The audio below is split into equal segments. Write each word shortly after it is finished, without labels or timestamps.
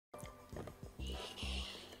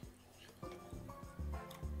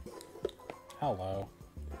Hello.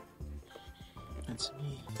 That's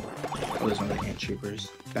me. Oh, there's one of the ant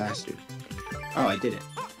troopers. Bastard. Oh, I did it.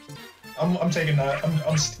 I'm taking that.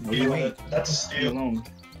 I'm stealing it. That's a steal. Alone.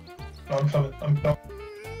 No, I'm coming. I'm coming.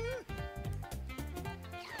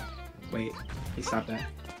 Wait. Hey, stop that.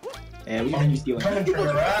 Yeah, we can steal it. I'm coming for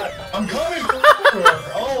your rat. I'm coming for her.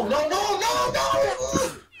 Oh, no, no, no, no!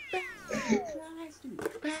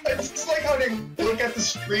 It's just like how they look at the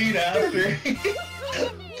screen after.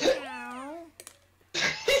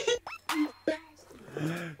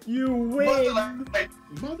 You win!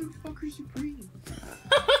 Motherfucker supreme.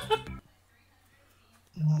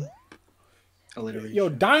 Alliteration. Yo,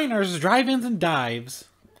 diners, drive-ins, and dives.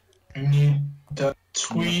 You need the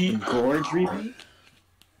tweet. Gorge remake?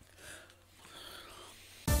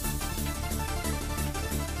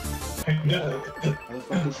 I did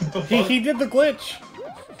it. He did the glitch.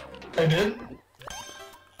 I did?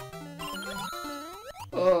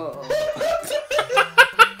 Oh.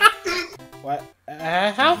 What?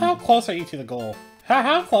 How close are you to the goal?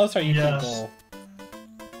 How close are you to the goal?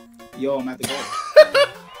 Yo, I'm at the goal.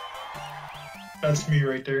 That's me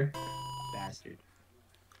right there. Bastard.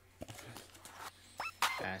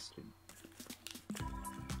 Bastard.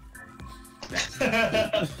 Bastard.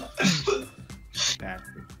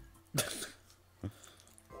 Bastard.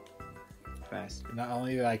 Bastard. Not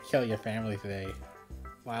only did I kill your family today,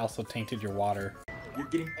 I also tainted your water. You're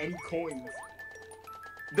getting any coins.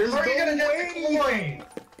 There's How are you gonna get a coin?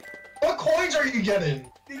 What coins are you getting?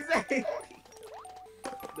 Exactly.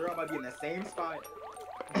 They're all about to be in the same spot.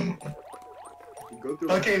 Go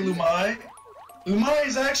through okay, Lumai. Lumai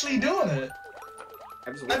is actually doing it.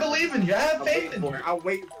 I believe in you. I have faith in you. I'll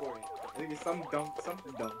wait for it. I think it's something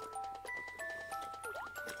dumb.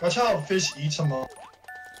 Watch how a fish eats them all.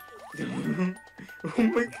 Oh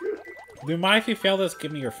my god. Lumai, if you fail this,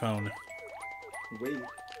 give me your phone. Wait.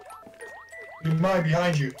 Lumai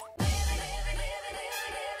behind you.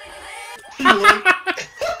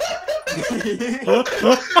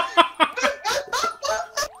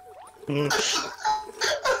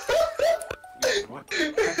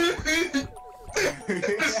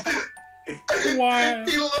 Why?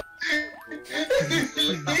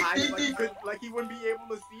 Like he wouldn't be able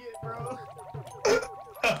to see it, bro.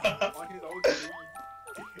 On his own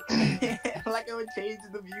screen. Like it would change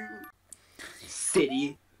the view.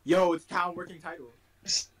 City. Yo, it's town working title.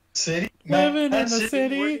 City? Living in the Working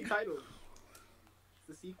city? title. It's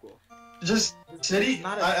the sequel. Just city?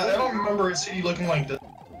 I don't remember a city looking like this.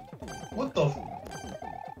 What the f...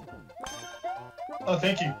 Oh,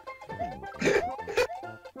 thank you.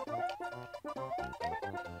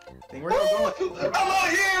 Where's it going? I'm out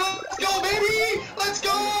here! Let's go, baby! Let's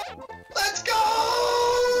go! Let's go!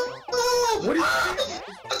 What is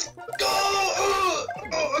Let's go!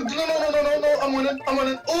 No, I'm winning.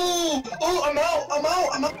 Oh, I'm out!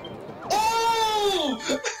 Oh!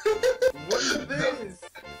 What is this?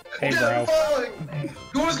 Hey, bro.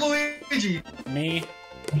 Who's Luigi? Me?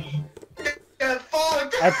 Yeah,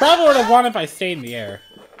 fuck! I probably would have won if I stayed in the air.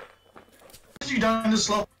 You done this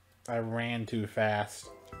slow? I ran too fast.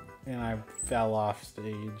 And I fell off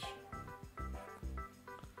stage.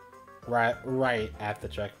 Right at the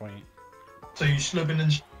checkpoint. So you slipping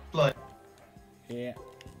and like. Yeah.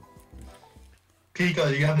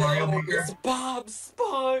 Pika, you got Mario Maker? It's Bob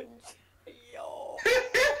Sponge! Yo!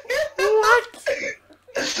 What?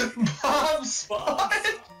 Bob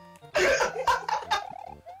Sponge? I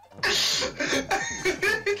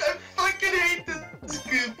fucking hate this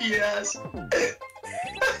goofy ass.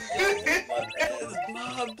 It's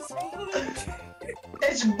Bob Sponge!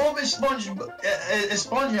 It's Bob Sponge,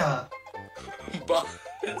 Esponja. Bob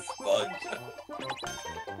Sponge!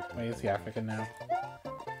 Wait, is he African now?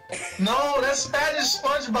 No, that's Spanish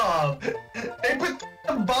SpongeBob. They put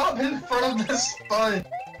the Bob in front of the sponge.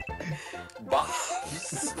 Bob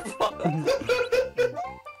Sponge!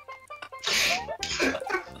 I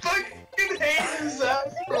fucking hate his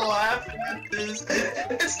ass for laughing at this.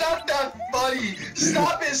 It's not that funny.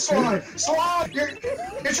 Stop it, Swan. Swan, you're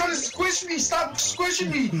trying to squish me. Stop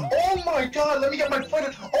squishing me. Oh my god, let me get my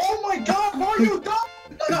foot. Oh my god, Mario,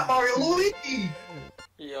 not Mario, Luigi.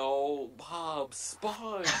 Yo, Bob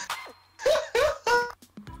Sponge!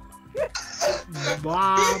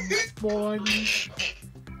 Bob Sponge.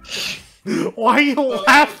 Why are you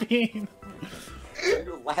laughing?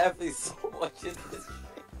 You're laughing so much at this.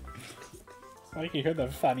 Like you heard the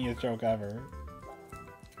funniest joke ever.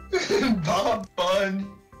 Bob Sponge.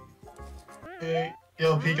 Hey,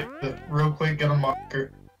 yo, Pika, real quick, get a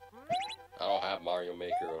marker. I don't have Mario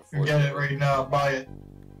Maker, Get unfortunately. it right now, buy it.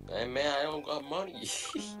 Hey man, I don't got money.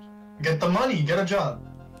 Get the money, get a job.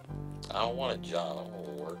 I don't want a job, I want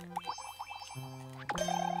to work.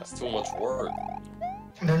 It's too much work.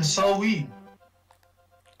 And then sell weed.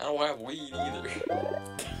 I don't have weed either.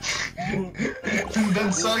 And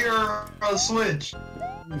then sell your Switch.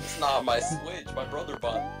 It's not my Switch. My brother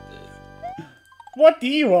bought it. What do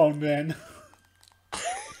you own then?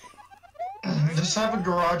 Just have a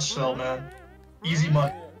garage sale, man. Easy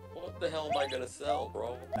money. What the hell am I gonna sell,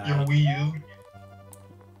 bro? Your Wii U.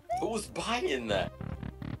 Who's buying that?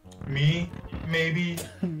 Me? Maybe.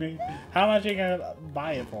 How much are you gonna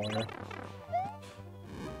buy it for? I'm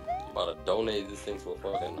about to donate this thing to a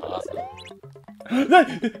fucking hospital.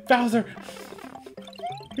 Bowser!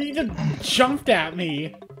 He just jumped at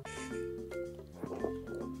me!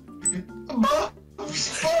 Bob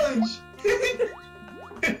Sponge!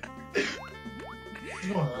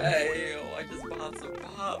 Hey, yo, I just bought some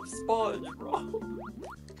Bob Sponge, bro.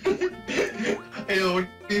 Hey, what are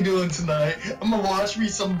you doing tonight? I'm gonna watch me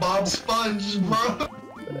some Bob Sponge, bro.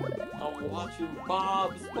 I'm watching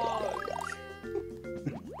Bob Sponge.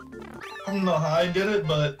 I don't know how I did it,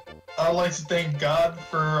 but I'd like to thank God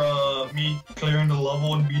for me clearing the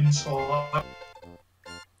level and being so high.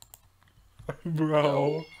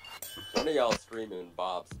 Bro. When are y'all streaming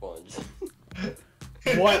Bob Sponge?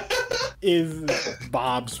 What is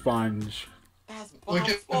Bob Sponge? That's Bob Look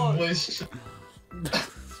at the Sponge. voice.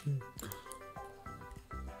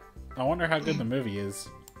 I wonder how good the movie is.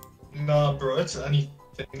 Nah, bro, it's anything.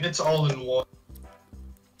 It's all in one.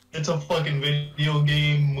 It's a fucking video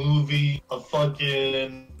game, movie, a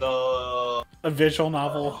fucking, A visual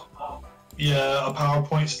novel. yeah, a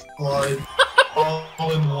PowerPoint slide,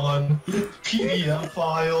 all in one, PDF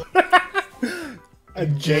file, A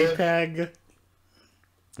JPEG.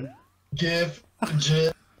 GIF,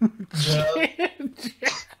 GIF,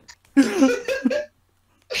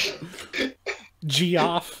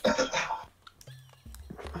 G-off.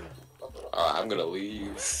 Alright, I'm gonna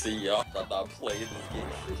leave. See y'all. I'm not playing this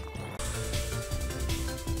game.